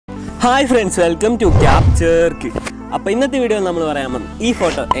Hi friends, welcome to Capture Kit. അപ്പോൾ ഇന്നത്തെ വീഡിയോയിൽ നമ്മൾ പറയാൻ പോകുന്നത് ഈ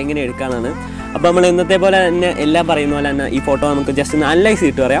ഫോട്ടോ എങ്ങനെ എടുക്കാനാണ്. അപ്പോൾ നമ്മൾ ഇന്നത്തെ പോലെ തന്നെ എല്ലാം പറയുന്ന പോലെ തന്നെ ഈ ഫോട്ടോ നമുക്ക് ജസ്റ്റ് ഒന്ന് അനലൈസ്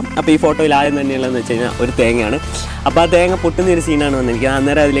ചെയ്തിട്ട് പറയാം. അപ്പോൾ ഈ ഫോട്ടോയിൽ ആദ്യം തന്നെയുള്ളതെന്ന് വെച്ച് കഴിഞ്ഞാൽ ഒരു തേങ്ങയാണ്. അപ്പോൾ ആ തേങ്ങ പൊട്ടുന്നൊരു സീനാണ് വന്നിരിക്കുന്നത്.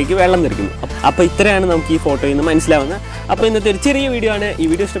 അന്നേരം അതിലേക്ക് വെള്ളം തെറിക്കുന്നു. അപ്പോൾ ഇത്രയാണ് നമുക്ക് ഈ ഫോട്ടോയിൽ നിന്ന് മനസ്സിലാവുന്നത്. അപ്പോൾ ഇന്നത്തെ ഒരു ചെറിയ വീഡിയോ ആണ്. ഈ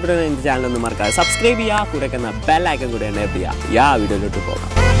വീഡിയോ ഇഷ്ടപ്പെടുന്ന എൻ്റെ ചാനൽ ഒന്ന് മറക്കാതെ സബ്സ്ക്രൈബ് ചെയ്യുക, കൂടെ ഒക്കെ ബെൽ ഐക്കൺ കൂടെ എനേബിൾ ചെയ്യുക. ആ വീഡിയോയിലോട്ട് പോകാം.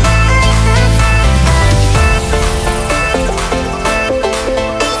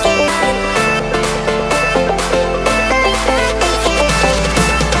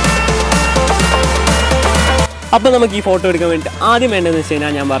 അപ്പോൾ നമുക്ക് ഈ ഫോട്ടോ എടുക്കാൻ വേണ്ടി ആദ്യം വേണ്ടതെന്ന് വെച്ച്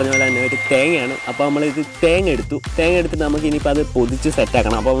കഴിഞ്ഞാൽ ഞാൻ പറഞ്ഞ പോലെ തന്നെ ഒരു തേങ്ങയാണ്. അപ്പോൾ നമ്മളിത് തേങ്ങ എടുത്തിട്ട് നമുക്ക് ഇനിയിപ്പോൾ അത് പൊതിച്ച്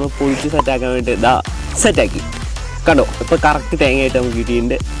സെറ്റാക്കണം. അപ്പോൾ നമ്മൾ പൊതിച്ച് സെറ്റാക്കാൻ വേണ്ടി ഇതാ സെറ്റാക്കി കണ്ടോ. ഇപ്പോൾ കറക്റ്റ് തേങ്ങയായിട്ട് നമുക്ക്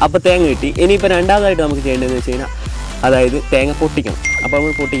കിട്ടിയിട്ടുണ്ട്. അപ്പോൾ തേങ്ങ കിട്ടി. ഇനിയിപ്പോൾ രണ്ടാമതായിട്ട് നമുക്ക് ചെയ്യേണ്ടതെന്ന് വെച്ച് കഴിഞ്ഞാൽ അതായത് തേങ്ങ പൊട്ടിക്കണം. അപ്പോൾ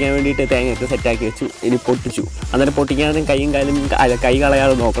നമ്മൾ പൊട്ടിക്കാൻ വേണ്ടിയിട്ട് തേങ്ങയൊക്കെ സെറ്റാക്കി വെച്ചു. ഇനി പൊട്ടിച്ചു. അന്നേരം പൊട്ടിക്കാനും കൈയും കാലും കൈ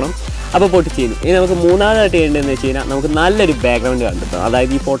കളയാതെ നോക്കണം. അപ്പോൾ പൊട്ടിച്ചിരുന്നു. ഇനി നമുക്ക് മൂന്നാമതായിട്ട് ചെയ്യേണ്ടതെന്ന് വെച്ച് കഴിഞ്ഞാൽ നമുക്ക് നല്ലൊരു ബാക്ക്ഗ്രൗണ്ട് കണ്ടെത്തുക.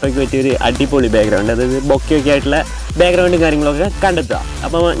 അതായത് ഈ ഫോട്ടോയ്ക്ക് പറ്റിയൊരു അടിപൊളി ബാക്ക്ഗ്രൗണ്ട്, അതായത് ബൊക്കെയൊക്കെ ആയിട്ടുള്ള ബാക്ക്ഗ്രൗണ്ടും കാര്യങ്ങളൊക്കെ കണ്ടെത്തുക.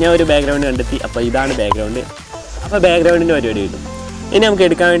 അപ്പോൾ ഞാൻ ഒരു ബാക്ക്ഗ്രൗണ്ട് കണ്ടെത്തി. അപ്പോൾ ഇതാണ് ബാക്ക്ഗ്രൗണ്ട്. അപ്പോൾ ബാക്ക്ഗ്രൗണ്ടിൻ്റെ പരിപാടി കിട്ടും. ഇനി നമുക്ക്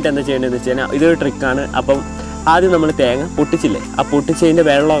എടുക്കാൻ വേണ്ടി എന്താ ചെയ്യേണ്ടതെന്ന് വെച്ച് കഴിഞ്ഞാൽ ഇതൊരു ട്രിക്കാണ്. അപ്പം ആദ്യം നമ്മൾ തേങ്ങ പൊട്ടിച്ചില്ലേ, ആ പൊട്ടിച്ചതിൻ്റെ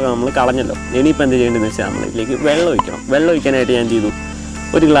വെള്ളമൊക്കെ നമ്മൾ കളഞ്ഞല്ലോ. ഇനിയിപ്പോൾ എന്താ ചെയ്യേണ്ടതെന്ന് വെച്ചാൽ നമ്മൾ ഇതിലേക്ക് വെള്ളം ഒഴിക്കണം. വെള്ളം ഒഴിക്കാനായിട്ട് ഞാൻ ചെയ്തു,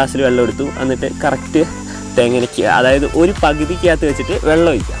 ഒരു ഗ്ലാസ്സിൽ വെള്ളം എടുത്തു. എന്നിട്ട് കറക്റ്റ് തേങ്ങയ്ക്ക് അതായത് ഒരു പകുതിക്കകത്ത് വെച്ചിട്ട് വെള്ളം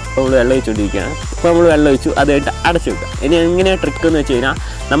ഒഴിക്കുക. അപ്പോൾ നമ്മൾ വെള്ളം ഒഴിച്ചുകൊണ്ടിരിക്കുകയാണ്. അപ്പോൾ നമ്മൾ വെള്ളം ഒഴിച്ചു, അത് കഴിഞ്ഞിട്ട് അടച്ചു വെക്കുക. ഇനി എങ്ങനെയാണ് ട്രിക്ക് എന്ന് വെച്ച് കഴിഞ്ഞാൽ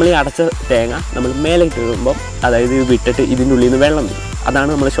നമ്മൾ ഈ അടച്ച തേങ്ങ നമ്മൾ മേലെ ഇട്ട് ഇടുമ്പം അതായത് ഇത് വിട്ടിട്ട് ഇതിൻ്റെ ഉള്ളിൽ നിന്ന് വെള്ളം വരും. അതാണ്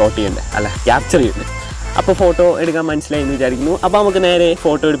നമ്മൾ ഷോട്ട് ചെയ്യേണ്ടത്, അല്ല ക്യാപ്ചർ ചെയ്യേണ്ടത്. അപ്പോൾ ഫോട്ടോ എടുക്കാൻ മനസ്സിലായി എന്ന് വിചാരിക്കുന്നു. അപ്പോൾ നമുക്ക് നേരെ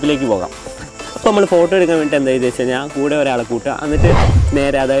ഫോട്ടോ എടുപ്പിലേക്ക് പോകാം. അപ്പോൾ നമ്മൾ ഫോട്ടോ എടുക്കാൻ വേണ്ടി എന്താ ചെയ്തെന്ന് വെച്ച് കഴിഞ്ഞാൽ കൂടെ ഒരാളെ കൂട്ടുക. എന്നിട്ട്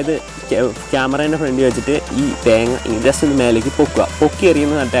നേരെ അതായത് ക്യാമറേൻ്റെ ഫ്രണ്ടിൽ വെച്ചിട്ട് ഈ തേങ്ങ ജസ്റ്റ് ഒന്ന് മേലേക്ക് പൊക്കി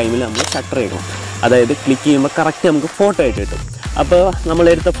എറിയുന്ന ടൈമിൽ നമ്മൾ ഷട്ടർ ചെയ്യണം. അതായത് ക്ലിക്ക് ചെയ്യുമ്പോൾ കറക്റ്റ് നമുക്ക് ഫോട്ടോ ആയിട്ട് കിട്ടും. അപ്പോൾ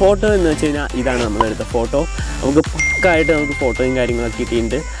നമ്മളെടുത്ത ഫോട്ടോ എന്ന് വെച്ച് കഴിഞ്ഞാൽ ഇതാണ് നമ്മളെടുത്ത ഫോട്ടോ. നമുക്ക് പക്കായിട്ട് നമുക്ക് ഫോട്ടോയും കാര്യങ്ങളൊക്കെ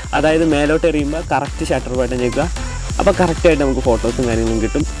കിട്ടിയിട്ടുണ്ട്. അതായത് മേലോട്ട് എറിയുമ്പോൾ കറക്റ്റ് ഷട്ടർ ബട്ടൺ ഞെക്കുക. അപ്പോൾ കറക്റ്റായിട്ട് നമുക്ക് ഫോട്ടോസും കാര്യങ്ങളും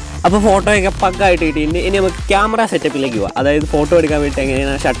കിട്ടും. അപ്പോൾ ഫോട്ടോയൊക്കെ പക്കായിട്ട് കിട്ടിയിട്ടുണ്ട്. ഇനി നമുക്ക് ക്യാമറ സെറ്റപ്പിലേക്ക് പോകാം. അതായത് ഫോട്ടോ എടുക്കാൻ വേണ്ടി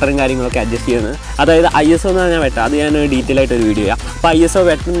എങ്ങനെയാണ് ഷട്ടറും കാര്യങ്ങളൊക്കെ അഡ്ജസ്റ്റ് ചെയ്യുന്നത്. അതായത് ISO എന്നാണ് ഞാൻ വെട്ടാം. അത് ഞാനൊരു ഡീറ്റെയിൽ ആയിട്ടൊരു വീഡിയോ ചെയ്യാം. അപ്പോൾ ISO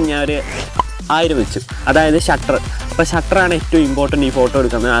വെട്ടുന്നത് ഞാനൊരു 1000 വെച്ചു. അതായത് ഷട്ടർ. അപ്പോൾ ഷട്ടറാണ് ഏറ്റവും ഇമ്പോർട്ടൻറ്റ് ഈ ഫോട്ടോ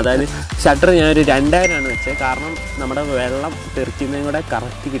എടുക്കുന്നത്. അതായത് ഷട്ടർ ഞാനൊരു 2000 വെച്ചത്. കാരണം നമ്മുടെ വെള്ളം തെറിക്കുന്നതും കൂടെ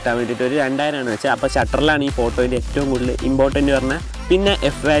കറക്റ്റ് കിട്ടാൻ വേണ്ടിയിട്ട് ഒരു 2000 വെച്ചത്. അപ്പോൾ ഷട്ടറിലാണ് ഈ ഫോട്ടോയിൽ ഏറ്റവും കൂടുതൽ ഇമ്പോർട്ടൻറ്റ് പറഞ്ഞാൽ. പിന്നെ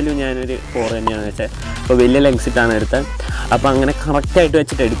F വാല്യൂ ഞാനൊരു 4 തന്നെയാണ് വെച്ചത്. അപ്പോൾ വലിയ ലെങ്സിട്ടാണ് എടുത്തത്. അപ്പോൾ അങ്ങനെ കറക്റ്റായിട്ട്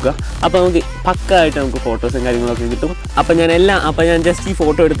വെച്ചിട്ട് എടുക്കുക. അപ്പോൾ നമുക്ക് പക്കായിട്ട് നമുക്ക് ഫോട്ടോസും കാര്യങ്ങളൊക്കെ കിട്ടും. അപ്പോൾ ഞാൻ ജസ്റ്റ് ഈ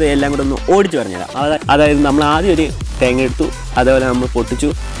ഫോട്ടോ എടുത്ത് എല്ലാം കൂടെ ഒന്ന് ഓടിച്ച് പറഞ്ഞുതരാം. അതായത് നമ്മൾ ആദ്യം ഒരു തേങ്ങ എടുത്തു, അതേപോലെ നമ്മൾ പൊട്ടിച്ചു,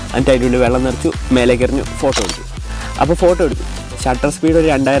 എന്നിട്ട് അതിൻ്റെ ഉള്ളിൽ വെള്ളം നിറച്ചു, മേലേക്ക് എറിഞ്ഞു, ഫോട്ടോ എടുത്തു. അപ്പോൾ ഫോട്ടോ എടുത്തു. ഷട്ടർ സ്പീഡ് ഒരു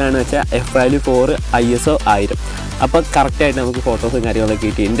 2000 വെച്ചാൽ F വാല്യൂ 4, ISO 1000. അപ്പോൾ കറക്റ്റായിട്ട് നമുക്ക് ഫോട്ടോസും കാര്യങ്ങളൊക്കെ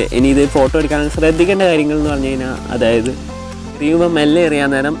കിട്ടിയിട്ടുണ്ട്. ഇനി ഇത് ഫോട്ടോ എടുക്കാൻ ശ്രദ്ധിക്കേണ്ട കാര്യങ്ങൾ എന്ന് പറഞ്ഞു കഴിഞ്ഞാൽ അതായത് എറിയുമ്പോൾ മെല്ലെ എറിയാൻ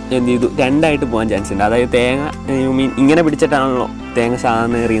നേരം എന്ത് ചെയ്തു രണ്ടായിട്ട് പോകാൻ ചാൻസ് ഉണ്ട്. അതായത് തേങ്ങ ഇങ്ങനെ പിടിച്ചിട്ടാണല്ലോ തേങ്ങ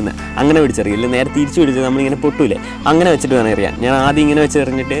സാധാരണ എറിയുന്നത്. അങ്ങനെ പിടിച്ചെറിയില്ല, നേരെ തിരിച്ച് പിടിച്ച് നമ്മളിങ്ങനെ പൊട്ടൂലേ, അങ്ങനെ വെച്ചിട്ട് വേണം എറിയാൻ. ഞാൻ ആദ്യം ഇങ്ങനെ വെച്ച്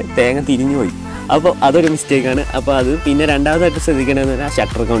എറിഞ്ഞിട്ട് തേങ്ങ തിരിഞ്ഞു പോയി. അപ്പോൾ അതൊരു മിസ്റ്റേക്കാണ്. അപ്പോൾ അത് പിന്നെ രണ്ടാമതായിട്ട് ശ്രദ്ധിക്കേണ്ടതെന്ന് പറഞ്ഞാൽ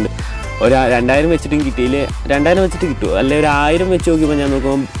ഷട്ടർ കൗണ്ട്. ഒരു 2000 വെച്ചിട്ടും കിട്ടിയില്ല, 2000 വെച്ചിട്ട് കിട്ടുമോ, അല്ലെങ്കിൽ ഒരു 1000 വെച്ച് നോക്കിയപ്പോൾ ഞാൻ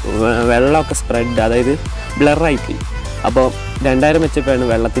നോക്കുമ്പോൾ വെള്ളമൊക്കെ സ്പ്രെഡ്, അതായത് ബ്ലറായിപ്പോയി. അപ്പോൾ 2000 വെച്ചപ്പോഴാണ്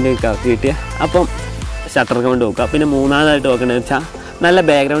വെള്ളത്തിൻ്റെ കറക്റ്റ് കിട്ടിയത്. അപ്പം ഷട്ടർ കൗണ്ട് നോക്കുക. പിന്നെ മൂന്നാമതായിട്ട് നോക്കണമെന്ന് വെച്ചാൽ നല്ല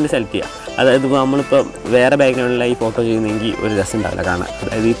ബാക്ക്ഗ്രൗണ്ട് സെലക്ട് ചെയ്യുക. അതായത് ഇപ്പോൾ നമ്മളിപ്പോൾ വേറെ ബാക്ക്ഗ്രൗണ്ടിലായി ഫോട്ടോ ചെയ്യുന്നെങ്കിൽ ഒരു രസം ഉണ്ടാവില്ല കാണാൻ.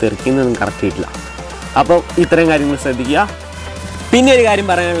 അതായത് ഈ തെറിക്കുന്നതൊന്നും കറക്റ്റ് കിട്ടില്ല. അപ്പോൾ ഇത്രയും കാര്യങ്ങൾ ശ്രദ്ധിക്കുക. പിന്നെ ഒരു കാര്യം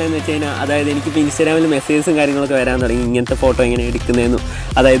പറയാനുള്ളതെന്ന് വെച്ച് കഴിഞ്ഞാൽ അതായത് എനിക്കിപ്പോൾ ഇൻസ്റ്റാഗ്രാമിൽ മെസ്സേജസും കാര്യങ്ങളൊക്കെ വരാൻ തുടങ്ങി, ഇങ്ങനത്തെ ഫോട്ടോ എങ്ങനെ എടുക്കുന്നതെന്നും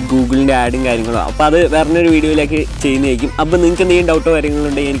അതായത് ഗൂഗിളിൻ്റെ ആഡും കാര്യങ്ങളും. അപ്പോൾ അത് വേറൊരു വീഡിയോയിലേക്ക് ചെയ്യുന്നതായിരിക്കും. അപ്പോൾ നിങ്ങൾക്ക് എന്തെങ്കിലും ഡൗട്ടോ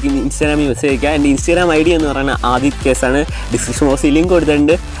കാര്യങ്ങളുണ്ടെങ്കിൽ എനിക്ക് ഇൻസ്റ്റാഗ്രാമിൽ മെസ്സേജ് അയക്കുക. എൻ്റെ ഇൻസ്റ്റാഗ്രാം ID എന്ന് പറയുന്നത് ആദിത് കേസാണ്. ഡിസ്ക്രിപ്ഷൻ ബോക്സിൽ ലിങ്ക്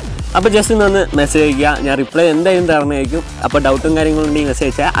കൊടുത്തിട്ടുണ്ട്. അപ്പോൾ ജസ്റ്റ് ഒന്ന് മെസ്സേജ് അയക്കുക, ഞാൻ റിപ്ലൈ എന്തായാലും തരണമായിരിക്കും. അപ്പോൾ ഡൗട്ടും കാര്യങ്ങളുണ്ടെങ്കിൽ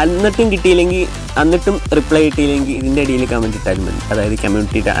മെസ്സേജ് അയച്ചാൽ എന്നിട്ടും റിപ്ലൈ കിട്ടിയില്ലെങ്കിൽ ഇതിൻ്റെ ഇടയിൽ കമൻറ്റ് ഇട്ടാലും മതി. അതായത്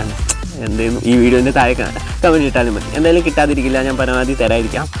കമ്മ്യൂണിറ്റി എന്തായിരുന്നു ഈ വീഡിയോൻ്റെ താഴെ കമൻറ്റ് ഇട്ടാലും മതി. എന്തായാലും കിട്ടാതിരിക്കില്ല, ഞാൻ പരമാവധി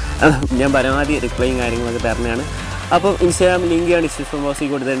തരാതിരിക്കാം. ഞാൻ പരമാവധി റിപ്ലൈയും കാര്യങ്ങളൊക്കെ തരണതാണ്. അപ്പോൾ ഇൻസ്റ്റാഗ്രാം ലിങ്ക് ഞാൻ ഡിസ്ക്രിപ്ഷൻ ബോക്സിൽ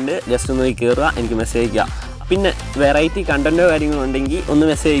കൊടുത്തിട്ടുണ്ട്. ജസ്റ്റ് ഒന്ന് കയറുക, എനിക്ക് മെസ്സേജ് അയക്കുക. പിന്നെ വെറൈറ്റി കണ്ടൻറ്റോ കാര്യങ്ങളുണ്ടെങ്കിൽ ഒന്ന്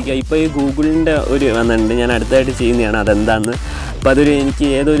മെസ്സേജ് അയക്കുക. ഇപ്പോൾ ഈ ഗൂഗിളിൻ്റെ ഒരു വന്നിട്ടുണ്ട്, ഞാൻ അടുത്തായിട്ട് ചെയ്യുന്നതാണ്. അതെന്താണെന്ന് അപ്പോൾ അതൊരു എനിക്ക്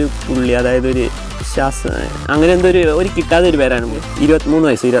ഏതൊരു പുള്ളി, അതായത് ഒരു അങ്ങനെ എന്തോ ഒരു കിട്ടാതെ ഒരു പേരാണ്. 24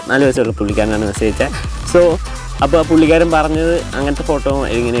 വയസ്സുള്ള പുള്ളിക്കാരനാണ് മെസ്സേജ് അയച്ചത്. സോ അപ്പോൾ ആ പുള്ളിക്കാരൻ പറഞ്ഞത് അങ്ങനത്തെ ഫോട്ടോ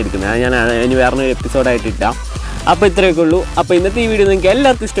എങ്ങനെ എടുക്കുന്നത് ഞാൻ അതിന് വേറൊരു എപ്പിസോഡായിട്ട് ഇട്ടാം. അപ്പോൾ ഇത്രയൊക്കെ ഉള്ളൂ. അപ്പോൾ ഇന്നത്തെ ഈ വീഡിയോ നിങ്ങൾക്ക്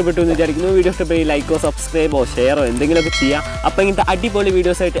എല്ലാവർക്കും ഇഷ്ടപ്പെട്ടു എന്ന് വിചാരിക്കുന്നു. വീഡിയോ ഇഷ്ടപ്പെട്ട് ലൈക്കോ സബ്സ്ക്രൈബോ ഷെയറോ എന്തെങ്കിലുമൊക്കെ ചെയ്യാം. അപ്പോൾ ഇങ്ങനത്തെ അടിപൊളി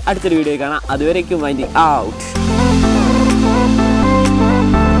വീഡിയോസായിട്ട് അടുത്തൊരു വീഡിയോ കാണാം. അതുവരേക്കും വൈൻഡിങ് ഔട്ട്.